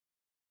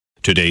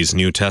Today's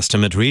New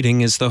Testament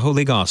reading is the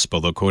Holy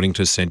Gospel according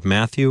to St.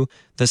 Matthew,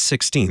 the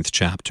 16th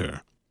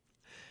chapter.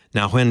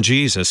 Now when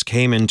Jesus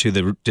came into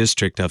the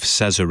district of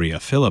Caesarea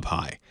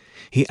Philippi,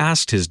 he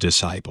asked his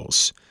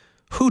disciples,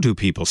 "Who do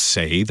people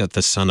say that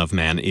the Son of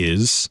Man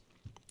is?"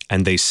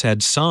 And they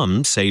said,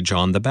 "Some say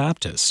John the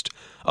Baptist,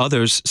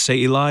 others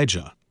say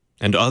Elijah,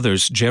 and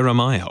others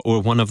Jeremiah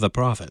or one of the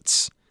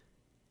prophets."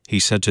 He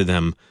said to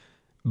them,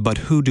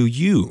 "But who do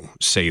you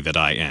say that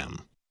I am?"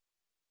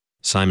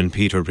 Simon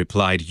Peter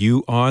replied,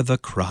 "You are the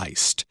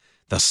Christ,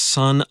 the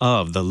Son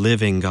of the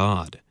living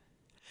God."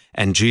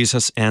 And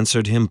Jesus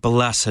answered him,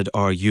 "Blessed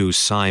are you,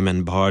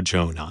 Simon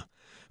Bar-Jonah,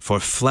 for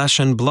flesh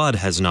and blood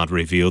has not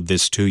revealed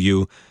this to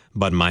you,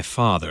 but my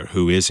Father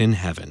who is in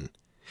heaven.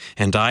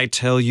 And I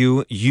tell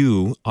you,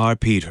 you are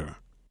Peter,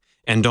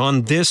 and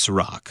on this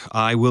rock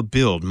I will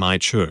build my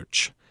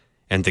church,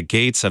 and the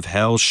gates of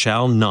hell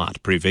shall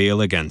not prevail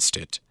against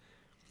it.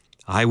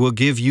 I will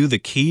give you the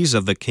keys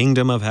of the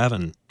kingdom of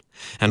heaven.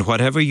 And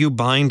whatever you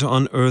bind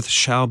on earth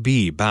shall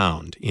be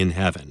bound in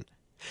heaven,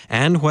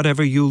 and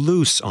whatever you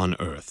loose on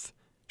earth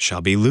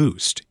shall be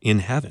loosed in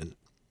heaven."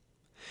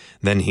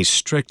 Then he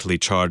strictly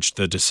charged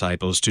the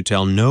disciples to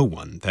tell no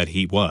one that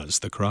he was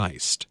the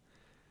Christ.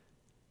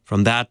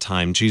 From that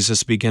time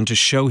Jesus began to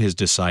show his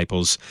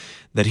disciples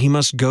that he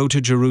must go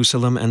to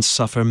Jerusalem and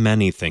suffer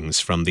many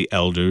things from the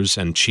elders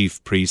and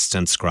chief priests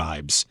and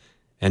scribes,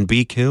 and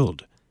be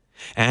killed,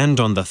 and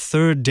on the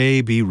third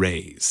day be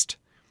raised.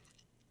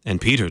 And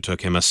Peter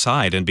took him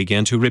aside and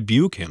began to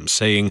rebuke him,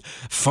 saying,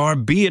 "Far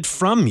be it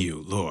from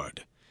you,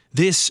 Lord.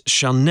 This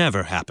shall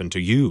never happen to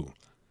you."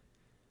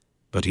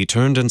 But he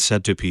turned and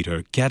said to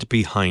Peter, "Get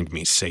behind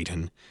me,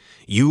 Satan.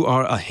 You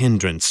are a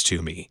hindrance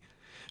to me,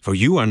 for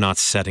you are not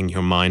setting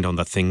your mind on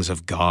the things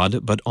of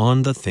God, but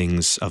on the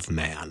things of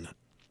man."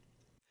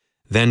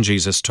 Then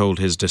Jesus told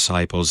his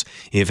disciples,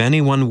 "If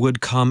anyone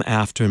would come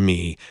after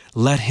me,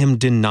 let him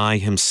deny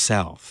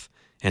himself,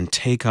 and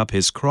take up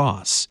his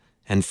cross,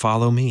 and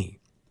follow me.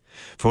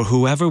 For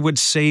whoever would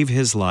save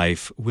his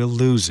life will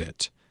lose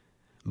it,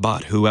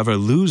 but whoever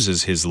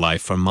loses his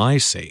life for my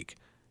sake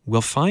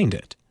will find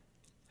it.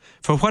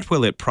 For what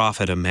will it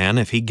profit a man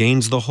if he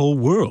gains the whole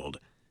world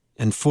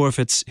and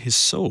forfeits his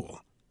soul?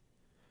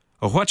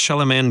 Or what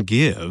shall a man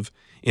give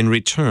in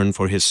return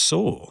for his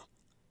soul?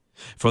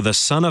 For the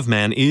Son of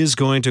Man is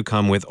going to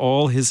come with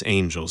all his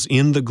angels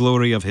in the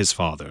glory of his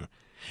Father,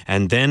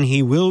 and then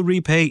he will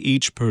repay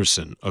each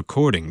person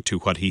according to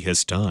what he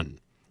has done.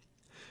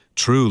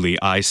 Truly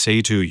I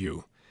say to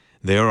you,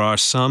 there are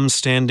some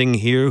standing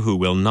here who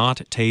will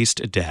not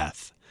taste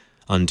death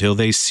until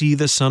they see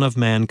the Son of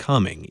Man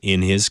coming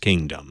in his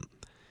kingdom."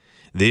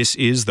 This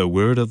is the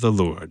word of the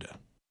Lord.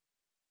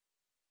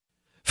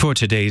 For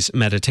today's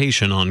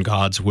meditation on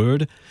God's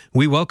Word,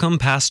 we welcome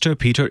Pastor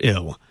Peter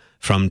Ill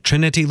from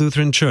Trinity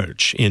Lutheran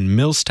Church in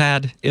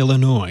Millstad,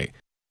 Illinois.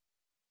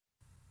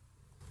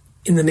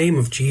 In the name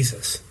of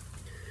Jesus.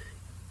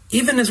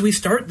 Even as we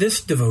start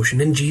this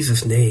devotion in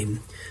Jesus'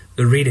 name,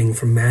 the reading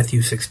from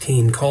Matthew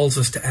 16 calls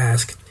us to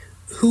ask,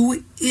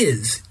 who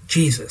is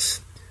Jesus?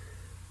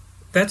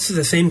 That's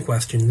the same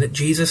question that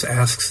Jesus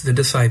asks the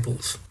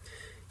disciples.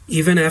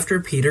 Even after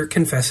Peter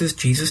confesses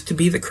Jesus to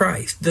be the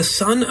Christ, the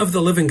Son of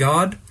the living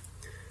God,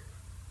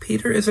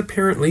 Peter is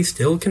apparently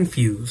still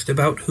confused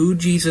about who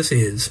Jesus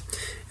is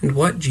and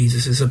what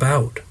Jesus is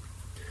about.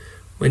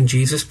 When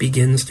Jesus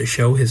begins to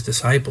show his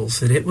disciples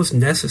that it was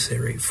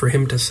necessary for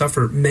him to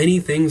suffer many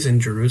things in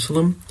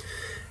Jerusalem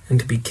and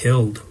to be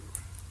killed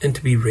and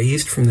to be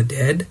raised from the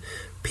dead,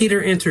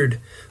 Peter answered,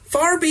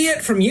 "Far be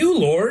it from you,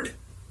 Lord."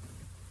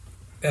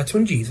 That's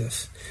when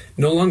Jesus,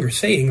 no longer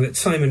saying that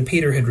Simon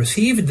Peter had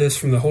received this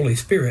from the Holy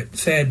Spirit,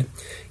 said,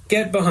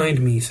 "Get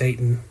behind me,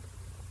 Satan."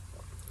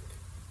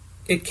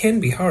 It can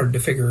be hard to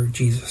figure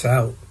Jesus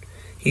out.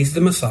 He's the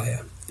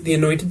Messiah, the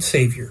anointed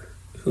Savior,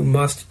 who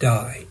must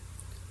die.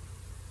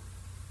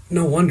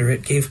 No wonder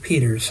it gave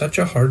Peter such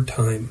a hard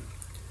time.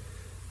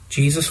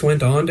 Jesus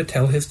went on to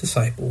tell his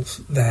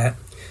disciples that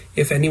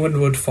if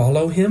anyone would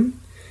follow him,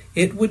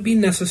 it would be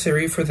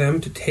necessary for them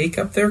to take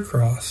up their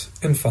cross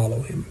and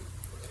follow him.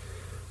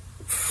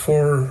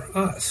 For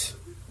us,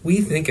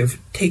 we think of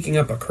taking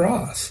up a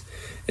cross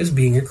as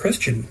being a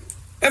Christian.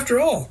 After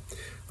all,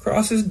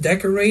 crosses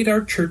decorate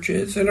our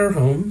churches and our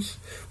homes.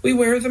 We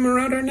wear them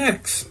around our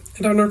necks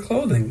and on our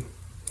clothing.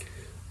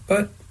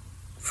 But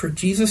for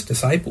Jesus'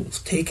 disciples,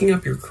 taking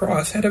up your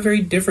cross had a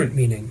very different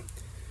meaning.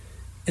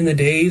 In the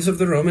days of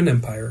the Roman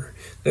Empire,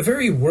 the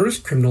very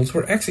worst criminals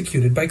were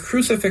executed by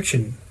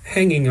crucifixion,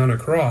 hanging on a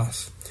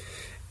cross,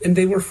 and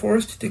they were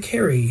forced to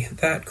carry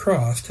that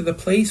cross to the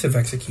place of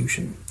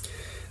execution.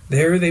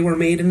 There they were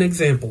made an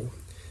example.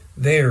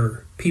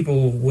 There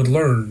people would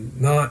learn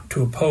not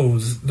to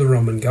oppose the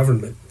Roman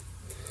government.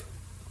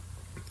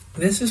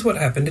 This is what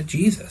happened to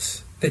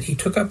Jesus, that he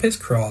took up his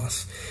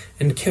cross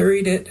and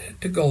carried it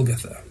to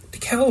Golgotha, to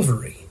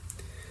Calvary.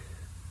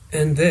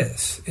 And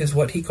this is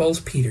what he calls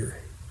Peter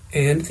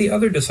and the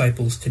other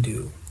disciples to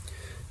do,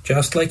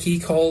 just like he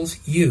calls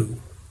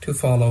you to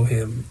follow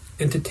him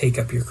and to take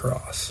up your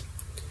cross.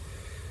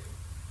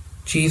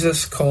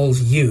 Jesus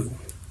calls you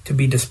to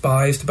be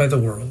despised by the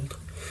world,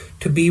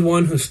 to be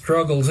one who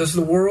struggles as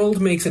the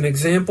world makes an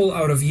example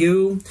out of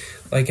you,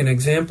 like an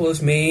example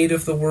is made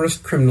of the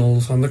worst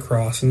criminals on the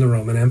cross in the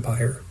Roman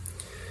Empire.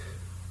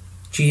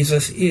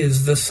 Jesus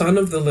is the Son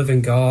of the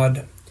living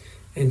God,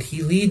 and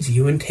he leads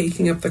you in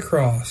taking up the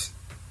cross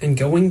and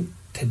going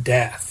to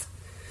death.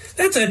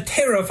 That's a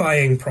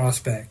terrifying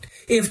prospect.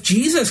 If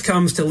Jesus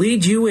comes to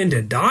lead you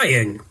into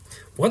dying,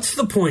 what's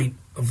the point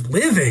of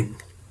living?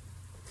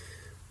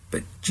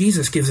 But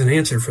Jesus gives an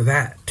answer for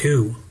that,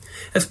 too.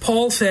 As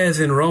Paul says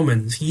in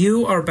Romans,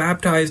 you are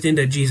baptized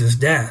into Jesus'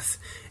 death,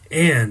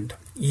 and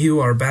you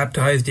are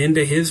baptized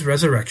into his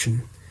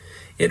resurrection.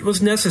 It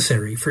was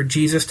necessary for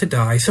Jesus to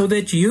die so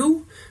that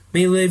you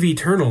may live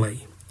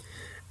eternally.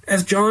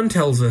 As John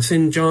tells us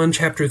in John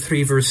chapter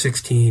 3, verse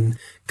 16,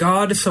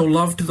 God so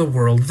loved the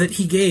world that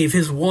he gave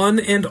his one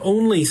and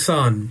only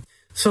Son,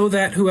 so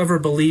that whoever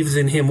believes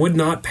in him would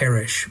not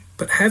perish,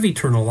 but have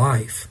eternal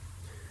life.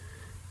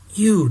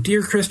 You,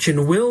 dear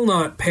Christian, will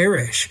not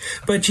perish,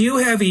 but you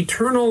have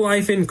eternal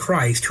life in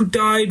Christ, who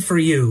died for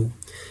you.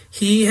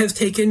 He has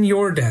taken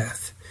your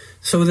death,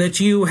 so that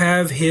you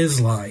have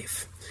his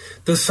life.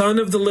 The Son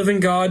of the living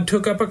God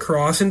took up a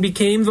cross and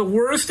became the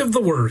worst of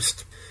the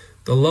worst,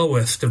 the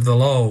lowest of the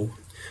low,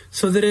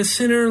 so that a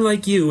sinner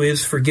like you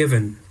is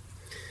forgiven.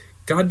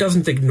 God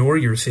doesn't ignore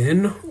your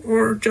sin,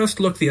 or just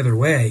look the other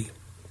way.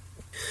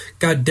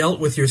 God dealt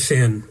with your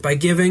sin by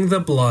giving the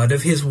blood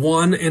of his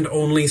one and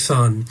only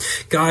Son.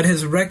 God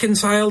has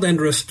reconciled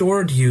and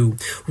restored you,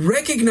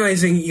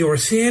 recognizing your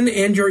sin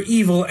and your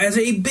evil as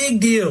a big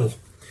deal.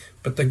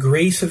 But the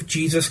grace of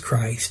Jesus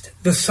Christ,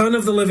 the Son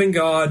of the living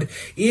God,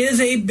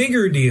 is a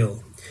bigger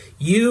deal.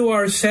 You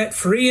are set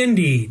free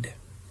indeed.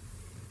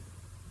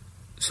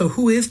 So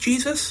who is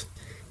Jesus?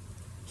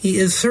 He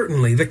is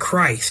certainly the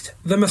Christ,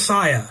 the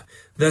Messiah,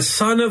 the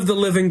Son of the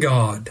living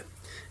God.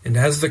 And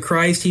as the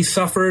Christ, he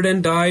suffered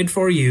and died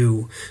for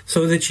you,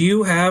 so that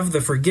you have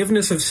the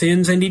forgiveness of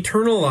sins and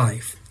eternal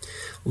life.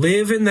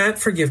 Live in that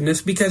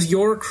forgiveness because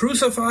your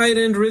crucified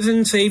and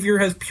risen Savior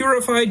has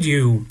purified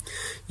you.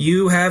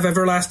 You have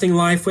everlasting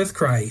life with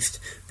Christ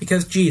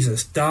because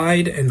Jesus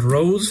died and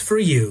rose for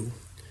you.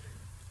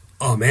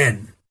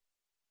 Amen.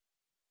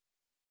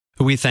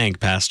 We thank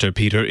Pastor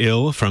Peter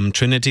Ill from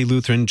Trinity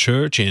Lutheran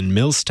Church in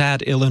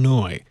Millstadt,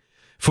 Illinois,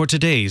 for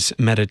today's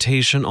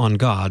meditation on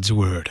God's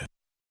Word.